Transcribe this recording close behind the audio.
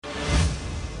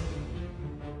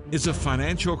Is a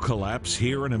financial collapse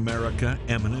here in America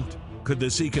imminent? Could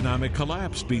this economic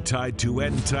collapse be tied to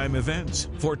end-time events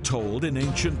foretold in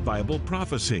ancient Bible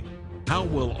prophecy? How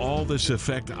will all this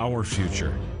affect our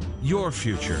future, your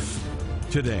future?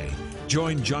 Today,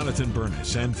 join Jonathan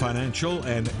Bernis and financial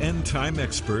and end-time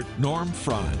expert Norm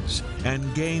Franz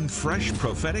and gain fresh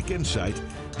prophetic insight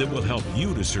that will help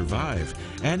you to survive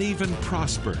and even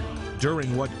prosper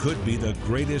during what could be the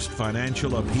greatest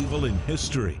financial upheaval in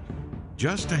history.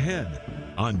 Just ahead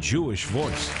on Jewish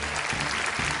Voice.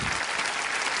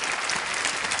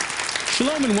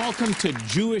 Shalom and welcome to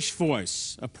Jewish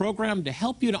Voice, a program to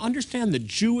help you to understand the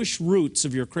Jewish roots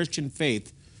of your Christian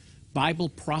faith, Bible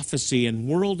prophecy, and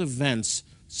world events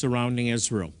surrounding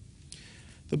Israel.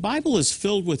 The Bible is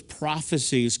filled with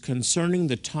prophecies concerning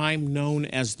the time known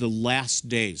as the last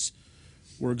days.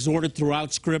 We're exhorted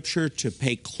throughout Scripture to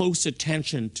pay close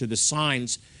attention to the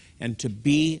signs and to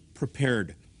be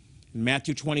prepared. In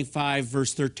Matthew 25,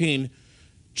 verse 13,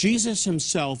 Jesus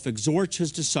himself exhorts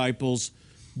his disciples,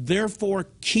 "Therefore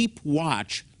keep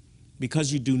watch,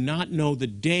 because you do not know the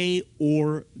day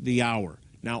or the hour."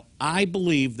 Now, I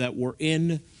believe that we're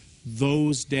in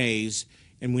those days,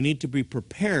 and we need to be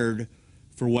prepared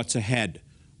for what's ahead.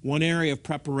 One area of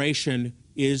preparation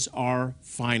is our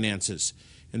finances.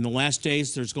 In the last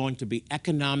days, there's going to be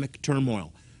economic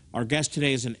turmoil. Our guest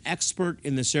today is an expert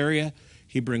in this area.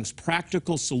 He brings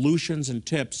practical solutions and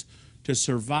tips to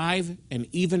survive and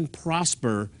even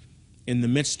prosper in the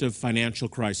midst of financial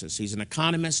crisis. He's an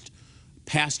economist,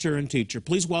 pastor, and teacher.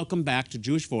 Please welcome back to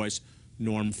Jewish Voice,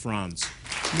 Norm Franz.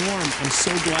 Norm, I'm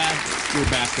so glad you're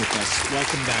back with us.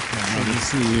 Welcome back, Norm. Good to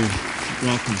see you.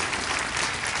 Welcome.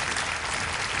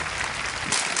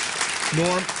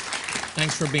 Norm,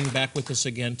 thanks for being back with us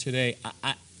again today.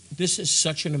 This is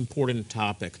such an important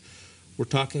topic. We're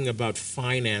talking about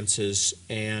finances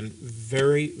and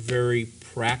very, very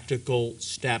practical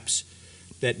steps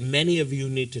that many of you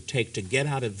need to take to get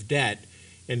out of debt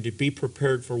and to be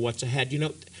prepared for what's ahead. You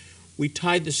know, we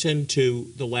tied this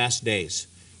into the last days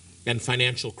and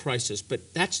financial crisis,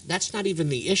 but that's not even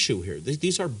the issue here.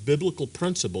 These are biblical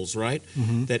principles, right?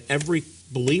 Mm-hmm. That every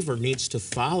believer needs to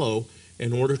follow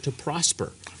in order to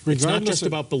prosper. It's not just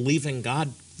about believing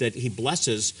God that he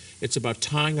blesses, it's about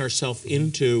tying ourselves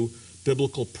into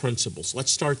biblical principles.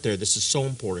 Let's start there. This is so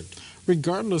important.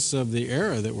 Regardless of the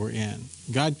era that we're in,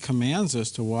 God commands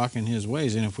us to walk in his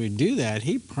ways, and if we do that,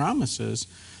 he promises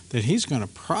that he's going to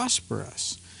prosper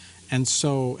us. And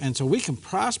so we can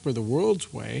prosper the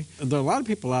world's way. There are a lot of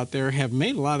people out there have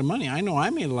made a lot of money. I know I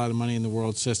made a lot of money in the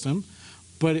world system,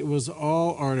 but it was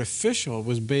all artificial. It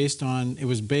was based on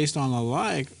a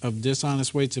lie of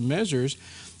dishonest weights and measures.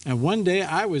 And one day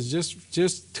I was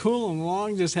just tooling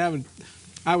along,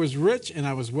 I was rich and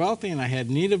I was wealthy and I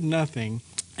had need of nothing.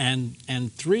 And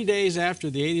 3 days after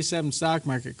the '87 stock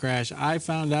market crash, I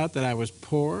found out that I was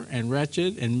poor and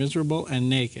wretched and miserable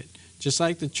and naked, just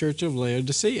like the church of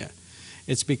Laodicea.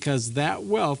 It's because that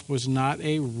wealth was not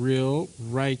a real,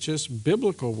 righteous,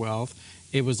 biblical wealth.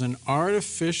 It was an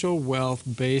artificial wealth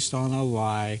based on a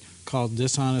lie called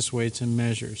dishonest weights and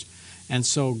measures. And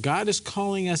so God is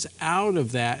calling us out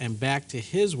of that and back to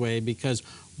his way, because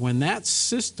when that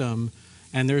system,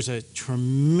 and there's a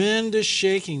tremendous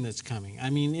shaking that's coming. I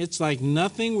mean, it's like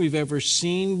nothing we've ever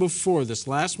seen before. This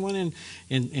last one in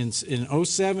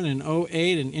 '07 and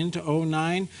 '08 and into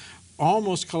 '09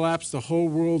 almost collapsed the whole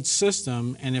world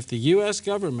system. And if the U.S.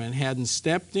 government hadn't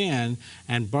stepped in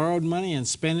and borrowed money and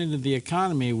spent it into the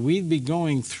economy, we'd be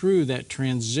going through that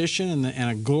transition and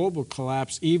a global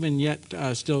collapse even yet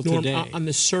still today. Norm, on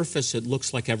the surface, it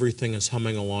looks like everything is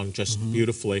humming along just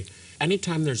beautifully.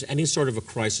 Anytime there's any sort of a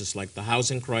crisis, like the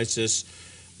housing crisis,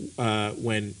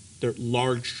 when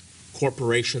large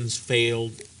corporations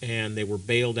failed and they were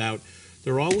bailed out,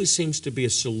 there always seems to be a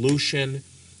solution.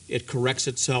 It corrects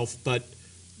itself, but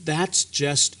that's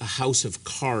just a house of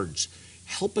cards.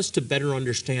 Help us to better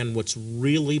understand what's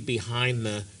really behind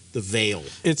the veil.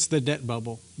 It's the debt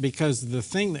bubble, because the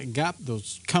thing that got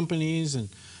those companies and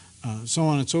so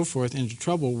on and so forth into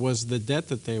trouble was the debt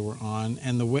that they were on,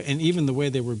 and even the way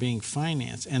they were being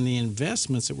financed, and the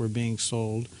investments that were being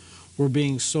sold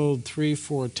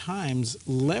 3-4 times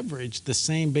leveraged the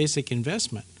same basic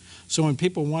investment. So when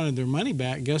people wanted their money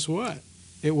back, guess what?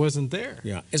 It wasn't there.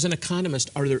 Yeah. As an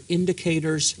economist, are there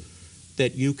indicators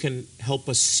that you can help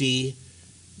us see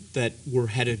that we're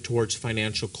headed towards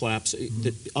financial collapse,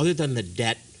 other than the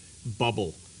debt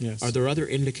bubble? Yes. Are there other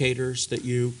indicators that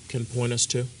you can point us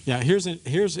to? Yeah,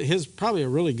 here's probably a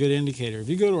really good indicator. If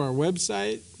you go to our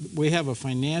website, we have a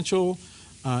financial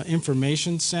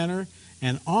information center,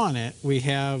 And on it, we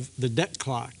have the debt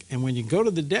clock. And when you go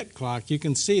to the debt clock, you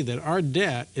can see that our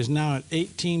debt is now at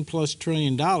 $18+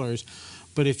 trillion.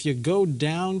 But if you go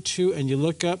down to and you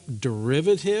look up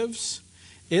derivatives,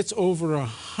 it's over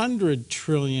 $100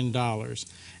 trillion.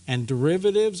 And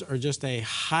derivatives are just a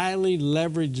highly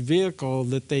leveraged vehicle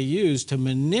that they use to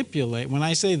manipulate. When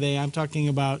I say they, I'm talking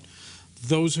about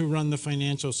those who run the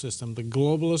financial system, the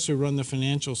globalists who run the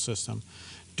financial system.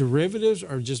 Derivatives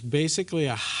are just basically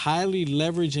a highly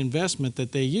leveraged investment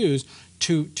that they use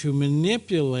to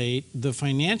manipulate the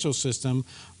financial system.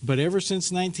 But ever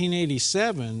since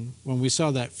 1987, when we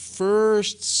saw that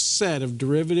first set of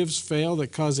derivatives fail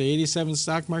that caused the 87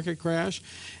 stock market crash,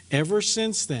 ever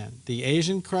since then, the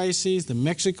Asian crises, the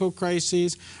Mexico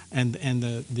crises, and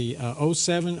the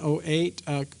 07, 08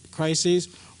 crises,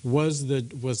 was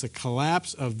the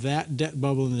collapse of that debt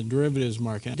bubble in the derivatives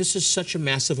market. This is such a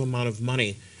massive amount of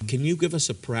money. Can you give us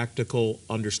a practical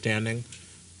understanding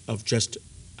of just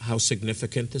how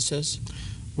significant this is?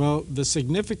 Well, the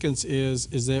significance is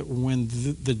that when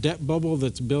the debt bubble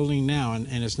that's building now, and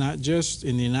it's not just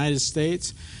in the United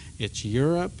States, it's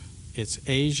Europe, it's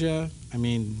Asia. I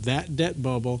mean, that debt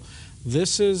bubble,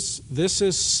 this is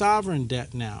sovereign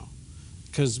debt now.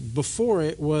 Because before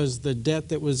it was the debt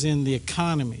that was in the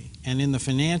economy and in the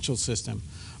financial system.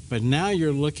 But now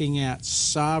you're looking at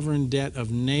sovereign debt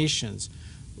of nations.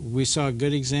 We saw a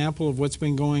good example of what's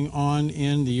been going on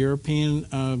in the European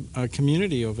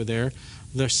community over there.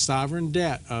 The sovereign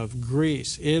debt of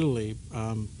Greece, Italy,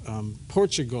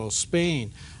 Portugal,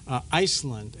 Spain,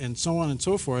 Iceland, and so on and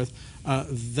so forth.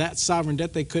 That sovereign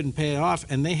debt, they couldn't pay it off,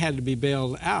 and they had to be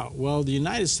bailed out. Well, the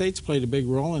United States played a big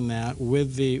role in that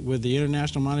with the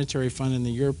International Monetary Fund and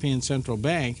the European Central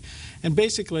Bank, and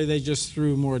basically they just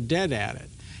threw more debt at it.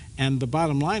 And the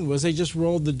bottom line was they just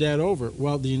rolled the debt over.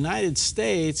 Well, the United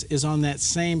States is on that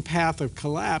same path of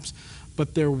collapse,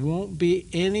 but there won't be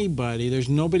anybody, there's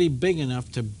nobody big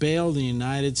enough to bail the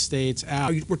United States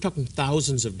out. We're talking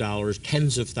thousands of dollars,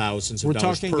 tens of thousands of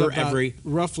dollars per every. We're talking about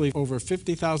roughly over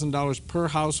 $50,000 per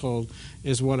household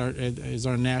is what is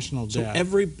our national debt.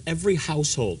 So every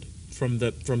household, from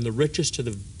the richest to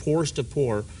the poorest of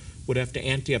poor, would have to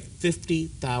ante up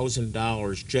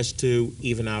 $50,000 just to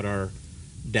even out our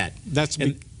debt.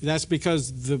 That's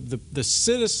because the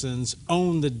citizens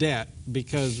own the debt,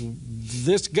 because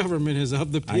this government is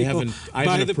of the people,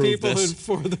 by the people, and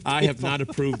for the people. I have not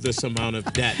approved this amount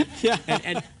of debt. Yeah.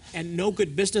 And no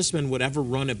good businessman would ever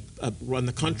run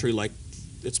the country like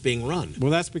it's being run. Well,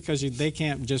 that's because they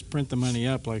can't just print the money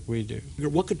up like we do.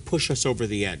 What could push us over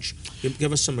the edge?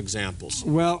 Give us some examples.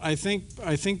 Well, I think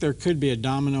there could be a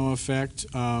domino effect.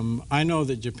 I know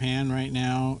that Japan right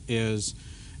now is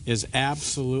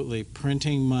absolutely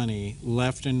printing money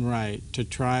left and right to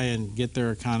try and get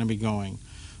their economy going.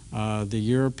 The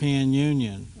European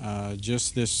Union,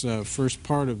 just this first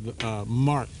part of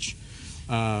March,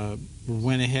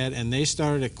 went ahead and they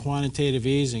started a quantitative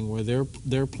easing where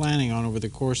they're planning on, over the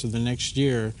course of the next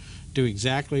year, do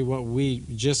exactly what we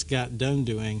just got done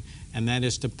doing, and that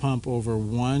is to pump over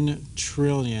 1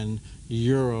 trillion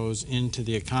euros into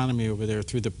the economy over there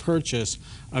through the purchase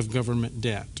of government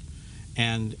debt.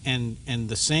 And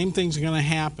the same thing's going to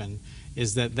happen,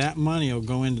 is that money will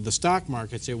go into the stock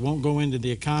markets. It won't go into the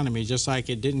economy, just like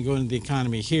it didn't go into the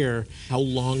economy here. How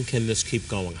long can this keep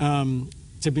going?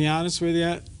 To be honest with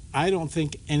you, I don't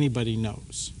think anybody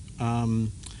knows.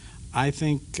 I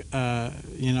think,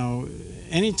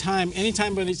 anytime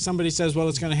somebody says, well,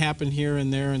 it's going to happen here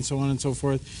and there and so on and so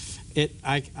forth,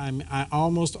 I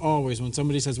almost always, when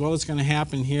somebody says, well, it's going to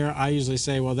happen here, I usually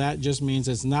say, well, that just means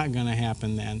it's not going to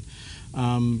happen then.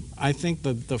 I think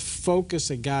that the focus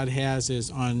that God has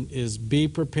is be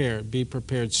prepared. Be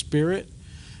prepared spirit,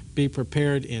 be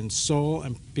prepared in soul,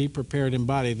 and be prepared in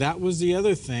body. That was the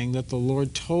other thing that the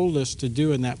Lord told us to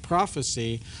do in that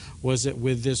prophecy, was that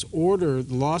with this order,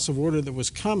 the loss of order that was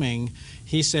coming,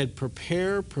 He said,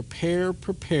 prepare, prepare,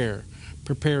 prepare.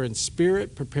 Prepare in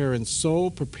spirit, prepare in soul,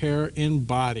 prepare in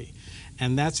body.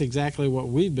 And that's exactly what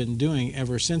we've been doing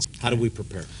ever since. How do we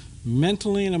prepare?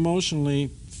 Mentally and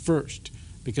emotionally first.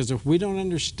 Because if we don't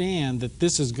understand that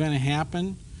this is going to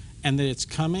happen and that it's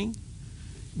coming,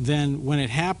 then when it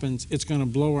happens, it's going to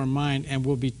blow our mind and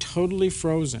we'll be totally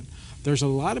frozen. There's a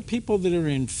lot of people that are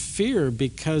in fear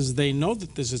because they know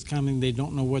that this is coming, they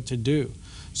don't know what to do.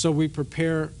 So we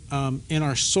prepare in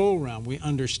our soul realm. We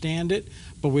understand it,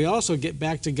 but we also get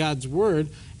back to God's Word,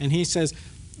 and He says,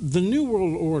 the New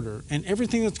World Order and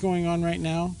everything that's going on right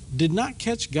now did not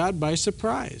catch God by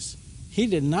surprise. He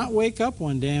did not wake up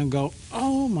one day and go,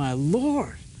 oh my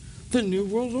Lord, the New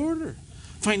World Order,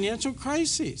 financial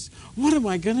crises, what am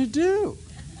I going to do?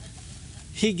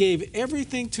 He gave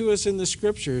everything to us in the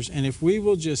Scriptures, and if we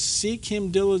will just seek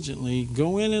Him diligently,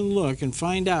 go in and look and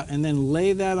find out, and then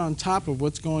lay that on top of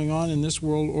what's going on in this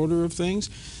world order of things,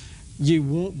 you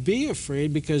won't be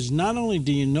afraid, because not only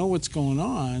do you know what's going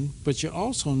on, but you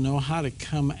also know how to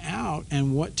come out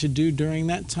and what to do during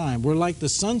that time. We're like the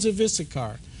sons of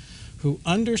Issachar, who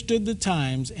understood the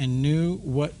times and knew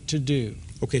what to do.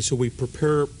 Okay, so we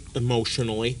prepare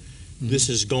emotionally. Mm-hmm. This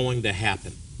is going to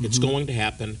happen. Mm-hmm. It's going to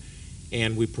happen,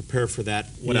 and we prepare for that.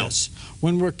 What else?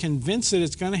 When we're convinced that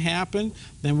it's going to happen,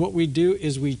 then what we do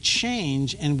is we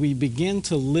change and we begin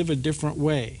to live a different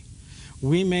way.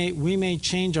 We may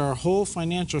change our whole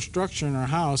financial structure in our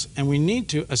house, and we need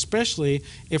to, especially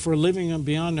if we're living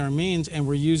beyond our means and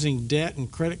we're using debt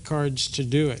and credit cards to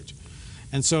do it.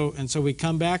 And so we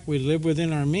come back, we live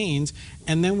within our means,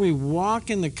 and then we walk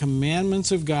in the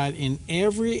commandments of God in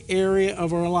every area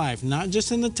of our life, not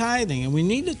just in the tithing, and we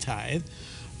need to tithe,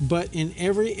 but in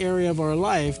every area of our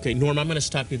life. Okay, Norm, I'm going to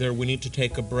stop you there. We need to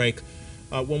take a break.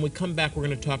 When we come back, we're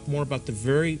going to talk more about the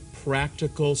very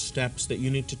practical steps that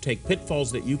you need to take,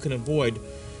 pitfalls that you can avoid.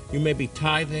 You may be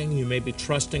tithing, you may be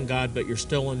trusting God, but you're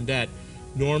still in debt.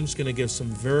 Norm's going to give some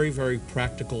very, very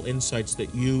practical insights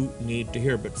that you need to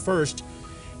hear. But first,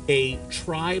 a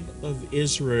tribe of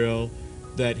Israel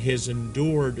that has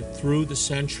endured through the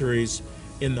centuries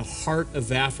in the heart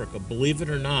of Africa. Believe it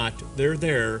or not, they're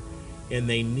there, and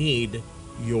they need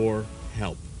your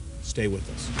help. Stay with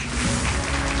us.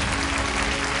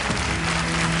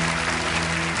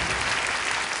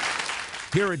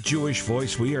 Here at Jewish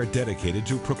Voice, we are dedicated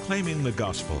to proclaiming the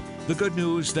gospel, the good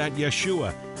news that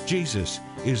Yeshua, Jesus,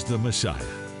 is the Messiah,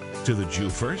 to the Jew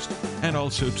first and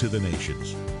also to the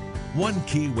nations. One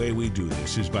key way we do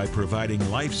this is by providing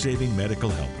life-saving medical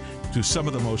help to some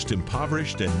of the most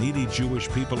impoverished and needy Jewish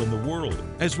people in the world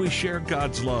as we share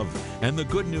God's love and the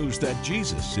good news that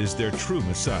Jesus is their true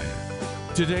Messiah.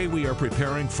 Today we are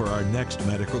preparing for our next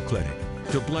medical clinic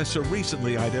to bless a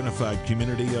recently identified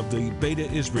community of the Beta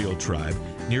Israel tribe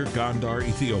near Gondar,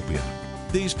 Ethiopia.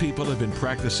 These people have been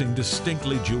practicing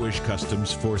distinctly Jewish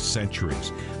customs for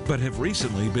centuries, but have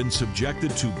recently been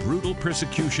subjected to brutal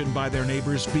persecution by their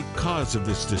neighbors because of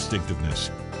this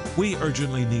distinctiveness. We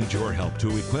urgently need your help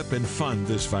to equip and fund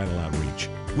this vital outreach.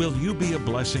 Will you be a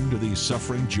blessing to these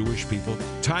suffering Jewish people?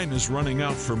 Time is running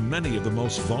out for many of the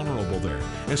most vulnerable there,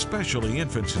 especially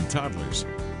infants and toddlers.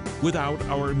 Without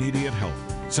our immediate help,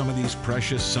 some of these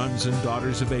precious sons and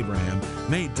daughters of Abraham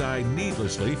may die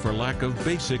needlessly for lack of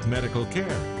basic medical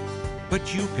care.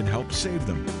 But you can help save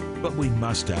them. But we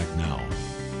must act now.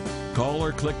 Call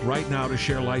or click right now to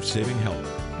share life-saving help,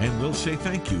 and we'll say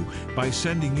thank you by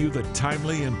sending you the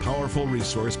timely and powerful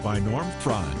resource by Norm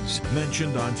Franz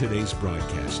mentioned on today's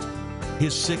broadcast.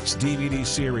 His 6-DVD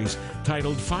series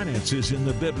titled Finances in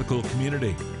the Biblical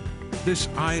Community. This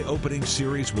eye-opening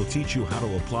series will teach you how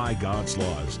to apply God's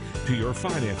laws to your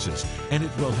finances, and it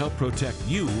will help protect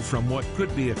you from what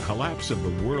could be a collapse of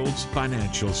the world's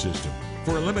financial system.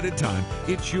 For a limited time,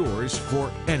 it's yours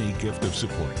for any gift of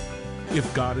support.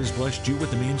 If God has blessed you with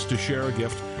the means to share a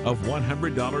gift of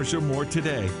 $100 or more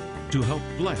today to help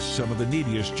bless some of the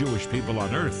neediest Jewish people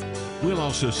on earth, we'll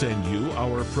also send you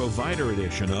our Provider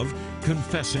edition of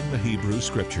Confessing the Hebrew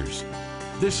Scriptures.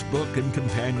 This book and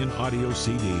companion audio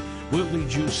CD will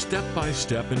lead you step by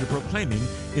step into proclaiming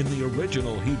in the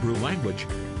original Hebrew language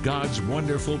God's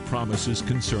wonderful promises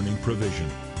concerning provision.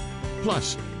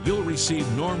 Plus, you'll receive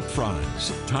Norm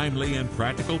Franz's timely and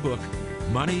practical book,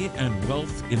 Money and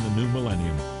Wealth in the New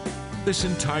Millennium. This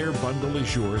entire bundle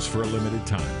is yours for a limited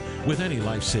time with any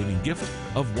life-saving gift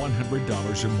of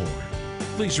 $100 or more.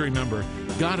 Please remember,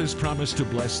 God has promised to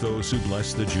bless those who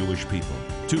bless the Jewish people.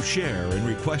 To share and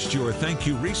request your thank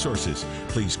you resources,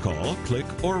 please call, click,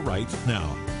 or write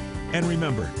now. And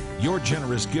remember, your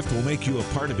generous gift will make you a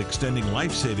part of extending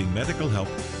life-saving medical help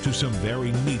to some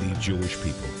very needy Jewish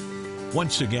people.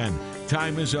 Once again,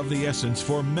 time is of the essence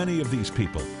for many of these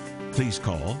people. Please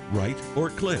call, write, or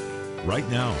click right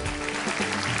now.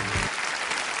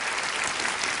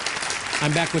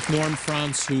 I'm back with Norm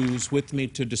Franz, who's with me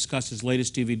to discuss his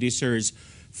latest DVD series,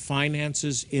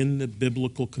 Finances in the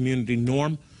Biblical Community.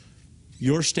 Norm,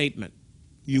 your statement,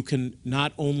 you can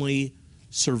not only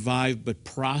survive but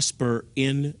prosper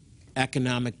in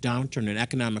economic downturn and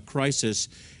economic crisis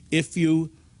if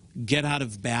you get out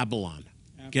of Babylon.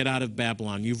 Absolutely. Get out of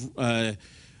Babylon. You've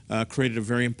created a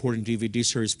very important DVD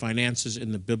series, Finances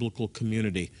in the Biblical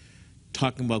Community,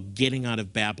 talking about getting out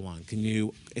of Babylon. Can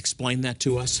you explain that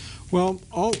to us? Well,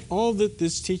 all that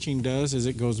this teaching does is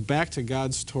it goes back to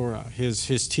God's Torah,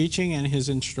 his teaching and his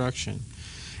instruction.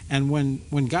 And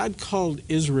when God called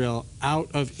Israel out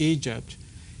of Egypt,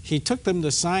 he took them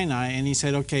to Sinai and he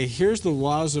said, okay, here's the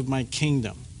laws of my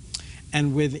kingdom.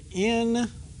 And within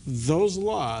those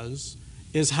laws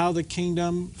is how the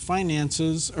kingdom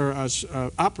finances or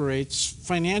operates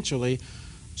financially,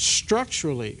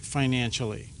 structurally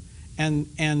financially. And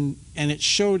it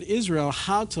showed Israel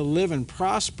how to live and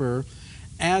prosper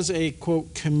as a,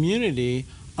 quote, community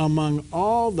among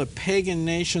all the pagan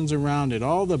nations around it,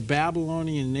 all the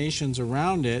Babylonian nations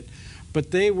around it.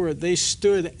 But they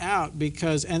stood out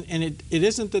because, and it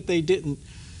isn't that they didn't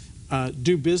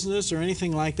do business or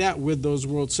anything like that with those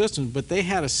world systems, but they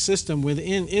had a system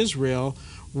within Israel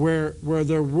where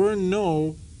there were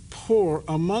no poor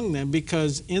among them,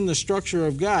 because in the structure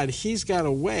of God, He's got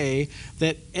a way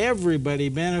that everybody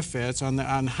benefits on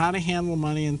how to handle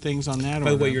money and things on that order.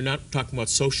 By the way, you're not talking about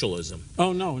socialism.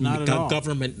 Oh, no, not at all.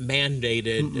 Government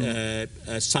mandated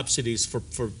subsidies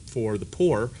for the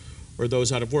poor or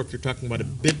those out of work. You're talking about a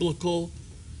biblical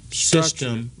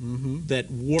system that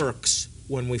works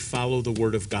when we follow the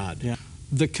Word of God. Yeah.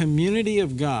 The community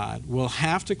of God will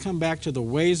have to come back to the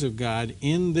ways of God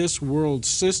in this world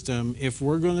system if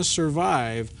we're going to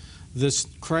survive this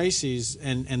crisis.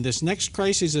 And this next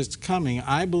crisis that's coming,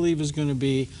 I believe, is going to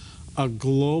be a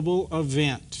global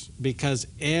event, because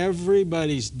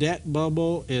everybody's debt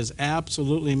bubble is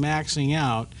absolutely maxing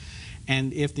out.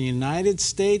 And if the United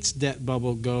States debt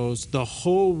bubble goes, the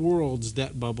whole world's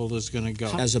debt bubble is going to go.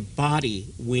 As a body,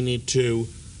 we need to,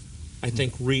 I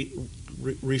think,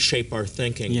 reshape our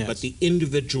thinking. Yes. But the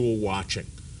individual watching,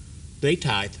 they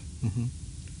tithe.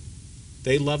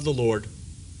 They love the Lord.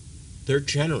 They're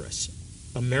generous.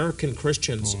 American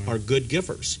Christians are good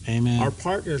givers. Amen. Our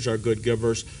partners are good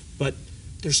givers, but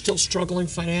they're still struggling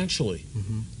financially.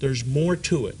 There's more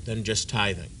to it than just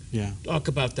tithing. Yeah. Talk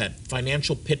about that,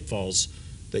 financial pitfalls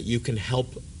that you can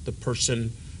help the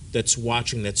person that's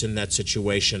watching, that's in that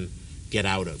situation, get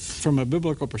out of. From a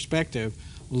biblical perspective,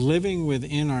 living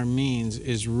within our means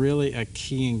is really a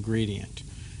key ingredient.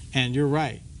 And you're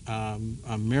right.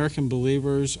 American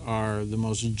believers are the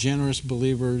most generous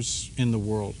believers in the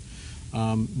world.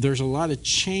 There's a lot of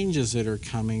changes that are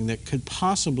coming that could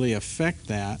possibly affect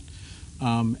that.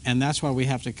 And that's why we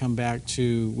have to come back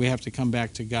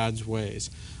to God's ways.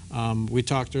 We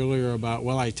talked earlier about,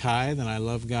 well, I tithe and I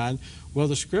love God. Well,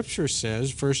 the Scripture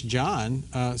says, 1 John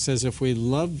says, if we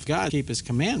love God, keep His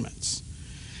commandments.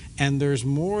 And there's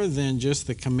more than just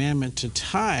the commandment to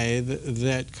tithe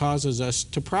that causes us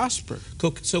to prosper.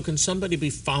 So can somebody be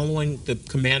following the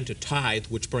command to tithe,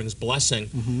 which brings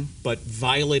blessing, but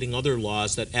violating other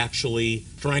laws that actually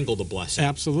strangle the blessing?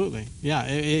 Absolutely. Yeah,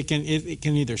 it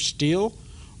can either steal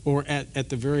or at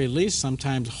the very least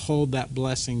sometimes hold that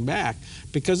blessing back,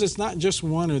 because it's not just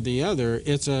one or the other.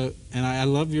 And I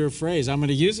love your phrase, I'm going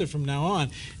to use it from now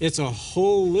on, it's a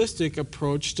holistic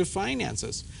approach to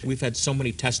finances. We've had so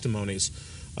many testimonies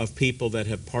of people that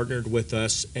have partnered with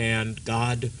us and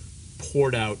God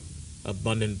poured out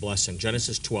abundant blessing.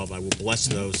 Genesis 12, I will bless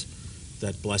those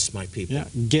that bless my people. Yeah,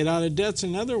 get out of debt's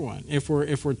another one. If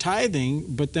we're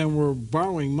tithing, but then we're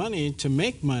borrowing money to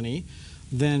make money,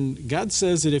 then God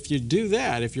says that if you do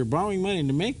that, if you're borrowing money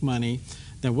to make money,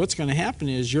 then what's going to happen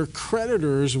is your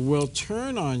creditors will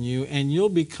turn on you and you'll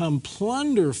become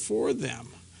plunder for them.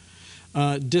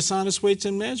 Dishonest weights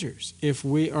and measures. If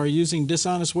we are using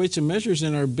dishonest weights and measures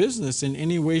in our business in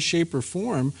any way, shape, or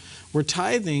form, we're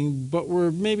tithing, but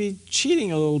we're maybe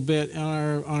cheating a little bit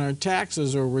on our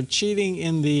taxes, or we're cheating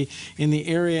in the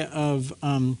area of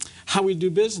how we do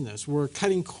business. We're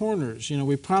cutting corners. You know,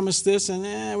 we promise this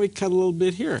and we cut a little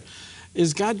bit here.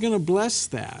 Is God going to bless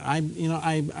that? I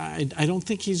don't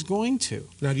think He's going to.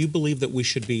 Now, do you believe that we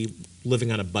should be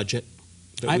living on a budget?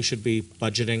 That we should be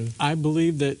budgeting? I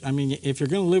believe that, if you're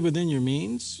going to live within your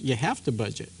means, you have to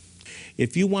budget.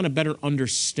 If you want to better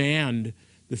understand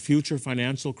the future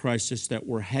financial crisis that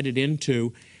we're headed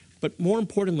into, but more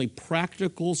importantly,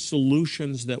 practical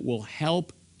solutions that will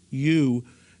help you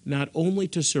not only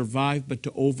to survive, but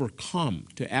to overcome,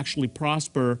 to actually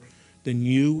prosper, then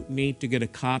you need to get a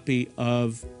copy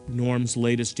of Norm's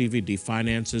latest DVD,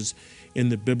 Finances in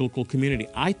the Biblical Community.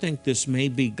 I think this may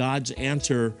be God's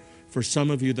answer for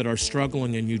some of you that are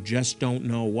struggling and you just don't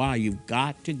know why. You've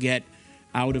got to get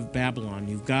out of Babylon.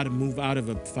 You've got to move out of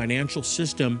a financial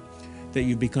system that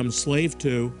you've become slave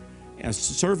to, a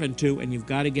servant to, and you've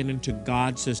got to get into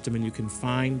God's system, and you can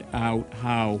find out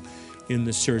how in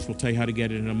this series. We'll tell you how to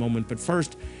get it in a moment. But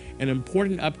first, an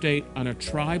important update on a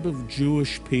tribe of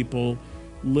Jewish people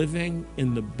living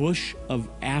in the bush of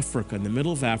Africa, in the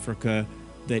middle of Africa,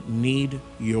 that need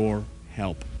your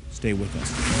help. Stay with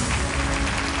us.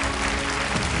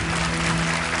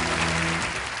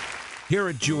 Here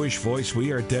at Jewish Voice,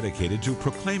 we are dedicated to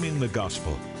proclaiming the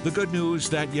gospel, The good news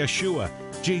that Yeshua,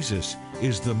 Jesus,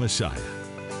 is the Messiah,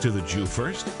 to the Jew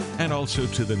first and also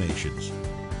to the nations.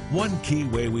 One key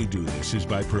way we do this is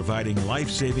by providing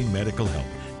life-saving medical help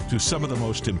to some of the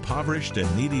most impoverished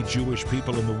and needy Jewish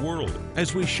people in the world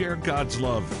as we share God's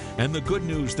love and the good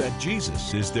news that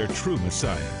Jesus is their true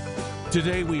Messiah.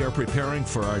 Today we are preparing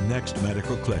for our next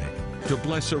medical clinic to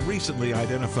bless a recently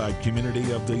identified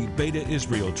community of the Beta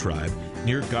Israel tribe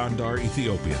near Gondar,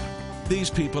 Ethiopia.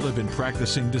 These people have been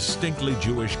practicing distinctly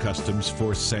Jewish customs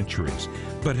for centuries,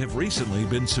 but have recently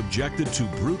been subjected to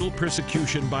brutal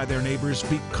persecution by their neighbors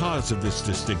because of this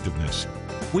distinctiveness.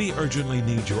 We urgently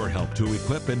need your help to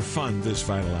equip and fund this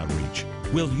vital outreach.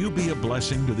 Will you be a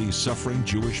blessing to these suffering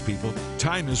Jewish people?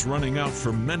 Time is running out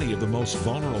for many of the most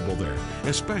vulnerable there,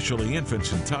 especially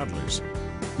infants and toddlers.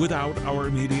 Without our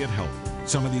immediate help,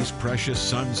 some of these precious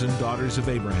sons and daughters of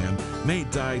Abraham may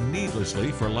die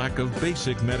needlessly for lack of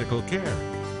basic medical care.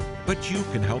 But you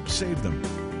can help save them.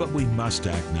 But we must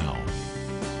act now.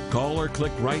 Call or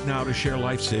click right now to share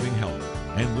life-saving help,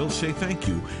 and we'll say thank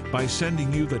you by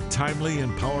sending you the timely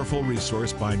and powerful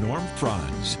resource by Norm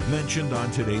Franz mentioned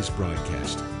on today's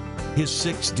broadcast. His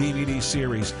 6-DVD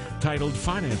series titled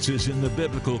Finances in the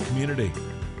Biblical Community.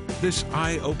 This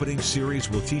eye-opening series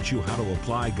will teach you how to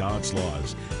apply God's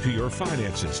laws to your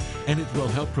finances, and it will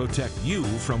help protect you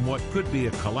from what could be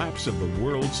a collapse of the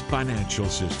world's financial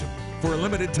system. For a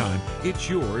limited time, it's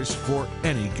yours for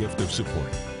any gift of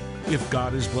support. If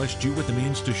God has blessed you with the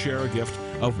means to share a gift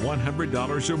of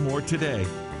 $100 or more today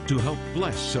to help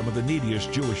bless some of the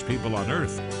neediest Jewish people on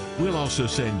earth, we'll also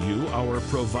send you our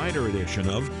Provider edition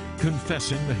of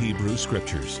Confessing the Hebrew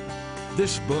Scriptures.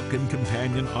 This book and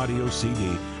companion audio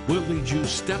CD will lead you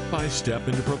step by step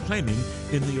into proclaiming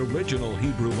in the original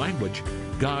Hebrew language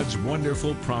God's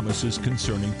wonderful promises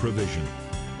concerning provision.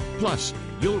 Plus,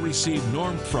 you'll receive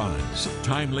Norm Franz's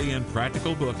timely and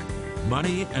practical book,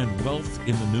 Money and Wealth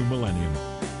in the New Millennium.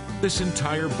 This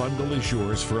entire bundle is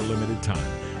yours for a limited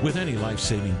time with any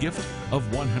life-saving gift of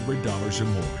 $100 or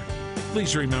more.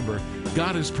 Please remember,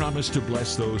 God has promised to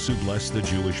bless those who bless the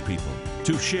Jewish people.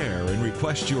 To share and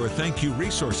request your thank you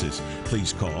resources,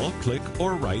 please call, click,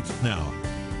 or write now.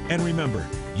 And remember,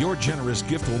 your generous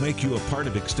gift will make you a part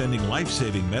of extending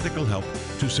life-saving medical help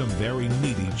to some very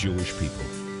needy Jewish people.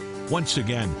 Once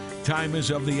again, time is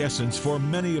of the essence for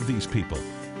many of these people.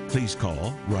 Please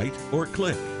call, write, or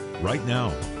click right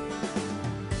now.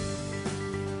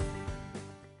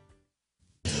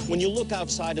 When you look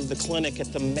outside of the clinic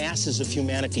at the masses of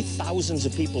humanity, thousands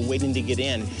of people waiting to get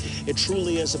in, it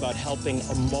truly is about helping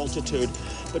a multitude.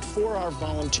 But for our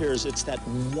volunteers, it's that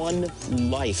one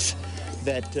life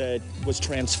that was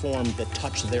transformed, that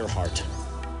touched their heart.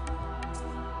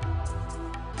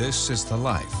 This is the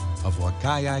life of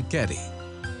Wakaya Getty.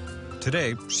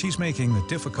 Today, she's making the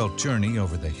difficult journey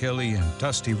over the hilly and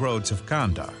dusty roads of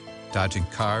Gondar, dodging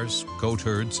cars, goat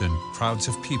herds, and crowds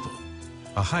of people.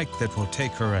 A hike that will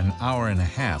take her an hour and a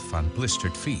half on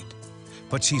blistered feet.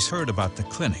 But she's heard about the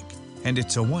clinic, and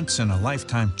it's a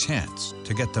once-in-a-lifetime chance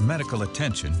to get the medical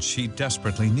attention she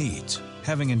desperately needs,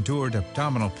 having endured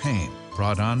abdominal pain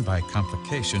brought on by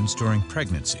complications during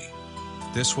pregnancy.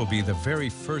 This will be the very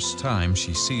first time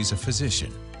she sees a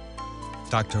physician.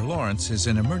 Dr. Lawrence is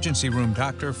an emergency room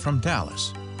doctor from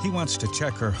Dallas. He wants to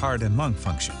check her heart and lung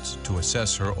functions to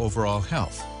assess her overall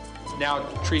health. Now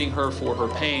treating her for her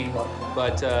pain,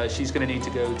 but she's going to need to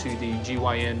go to the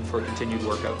GYN for a continued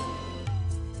workup.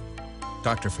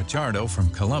 Dr. Fajardo from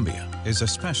Columbia is a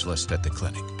specialist at the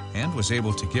clinic and was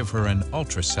able to give her an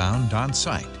ultrasound on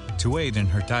site to aid in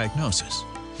her diagnosis.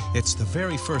 It's the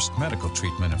very first medical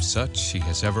treatment of such she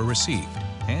has ever received,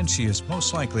 and she is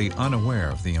most likely unaware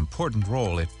of the important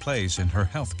role it plays in her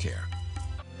health care.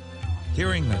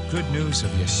 Hearing the good news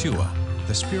of Yeshua,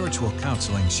 the spiritual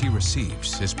counseling she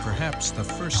receives is perhaps the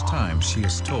first time she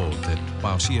is told that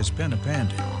while she has been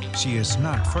abandoned, she is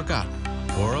not forgotten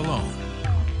or alone,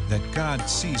 that God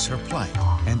sees her plight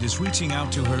and is reaching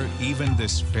out to her even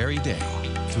this very day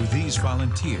through these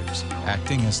volunteers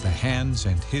acting as the hands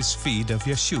and his feet of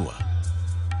Yeshua.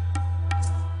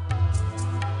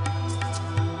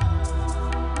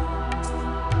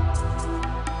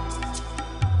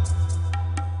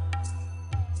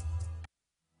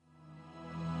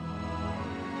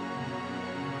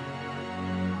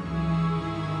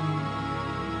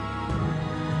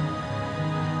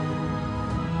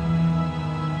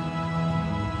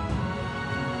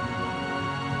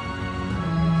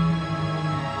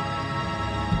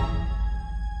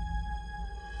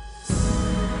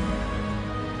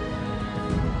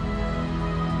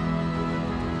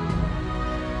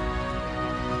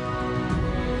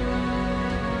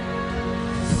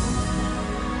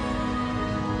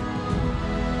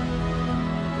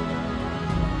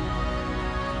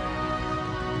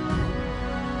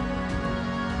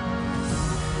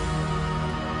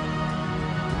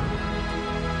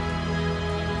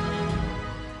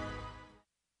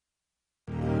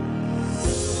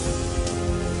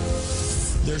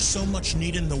 There's so much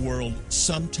need in the world,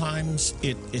 sometimes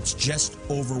it's just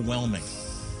overwhelming.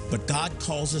 But God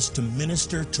calls us to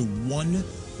minister to one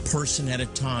person at a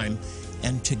time,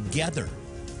 and together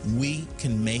we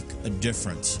can make a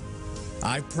difference.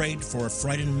 I prayed for a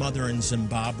frightened mother in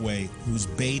Zimbabwe whose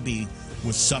baby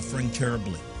was suffering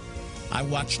terribly. I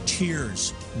watched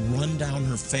tears run down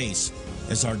her face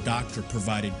as our doctor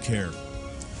provided care.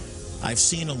 I've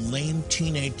seen a lame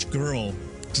teenage girl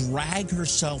drag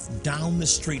herself down the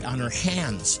street on her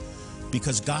hands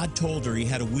because God told her he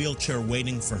had a wheelchair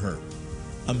waiting for her.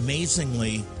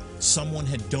 Amazingly, someone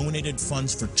had donated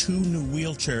funds for 2 new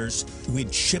wheelchairs.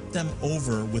 We'd shipped them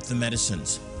over with the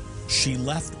medicines. She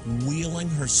left wheeling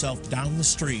herself down the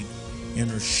street in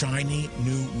her shiny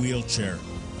new wheelchair,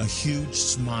 a huge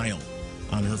smile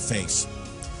on her face.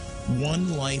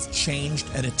 One life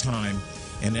changed at a time,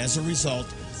 and as a result,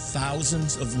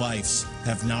 thousands of lives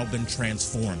have now been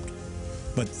transformed.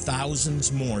 But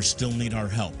thousands more still need our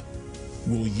help.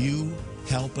 Will you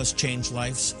help us change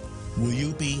lives? Will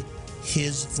you be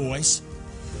His voice?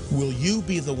 Will you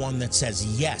be the one that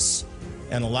says yes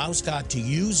and allows God to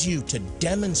use you to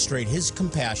demonstrate His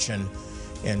compassion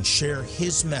and share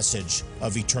His message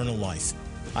of eternal life?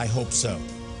 I hope so.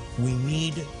 We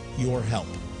need your help.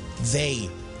 They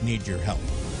need your help.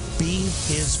 Be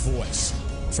His voice.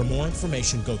 For more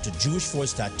information, go to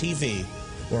jewishvoice.tv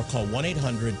or call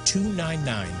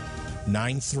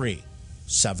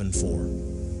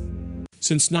 1-800-299-9374.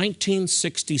 Since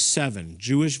 1967,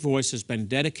 Jewish Voice has been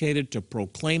dedicated to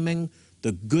proclaiming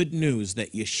the good news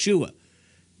that Yeshua,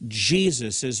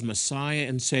 Jesus, is Messiah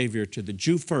and Savior to the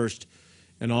Jew first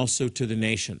and also to the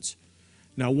nations.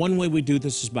 Now, one way we do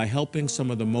this is by helping some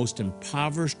of the most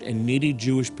impoverished and needy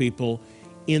Jewish people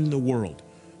in the world.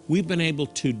 We've been able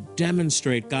to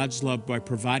demonstrate God's love by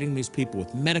providing these people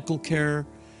with medical care,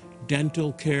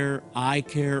 dental care, eye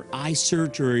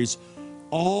surgeries,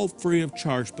 all free of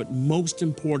charge, but most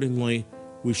importantly,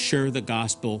 we share the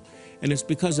gospel, and it's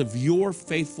because of your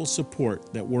faithful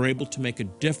support that we're able to make a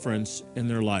difference in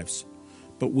their lives.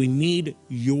 But we need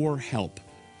your help.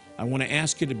 I want to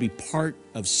ask you to be part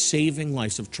of saving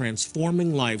lives, of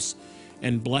transforming lives,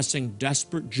 and blessing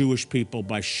desperate Jewish people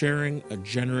by sharing a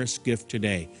generous gift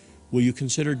today. Will you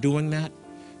consider doing that?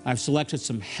 I've selected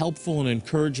some helpful and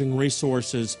encouraging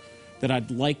resources that I'd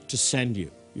like to send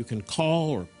you. You can call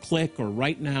or click or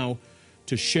write now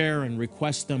to share and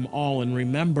request them all. And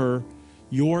remember,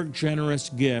 your generous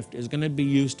gift is going to be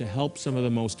used to help some of the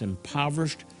most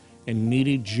impoverished and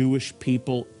needy Jewish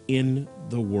people in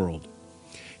the world.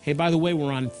 Hey, by the way,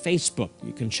 we're on Facebook.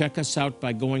 You can check us out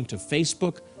by going to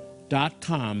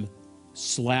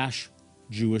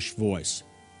facebook.com/Jewish Voice.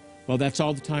 Well, that's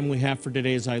all the time we have for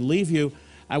today. As I leave you,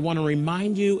 I want to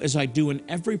remind you, as I do in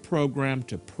every program,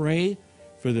 to pray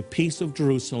for the peace of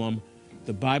Jerusalem.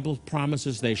 The Bible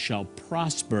promises they shall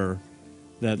prosper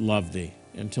that love thee.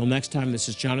 Until next time, this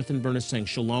is Jonathan Bernis saying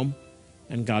shalom,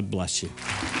 and God bless you.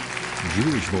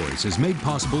 Jewish Voice is made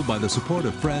possible by the support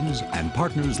of friends and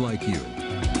partners like you.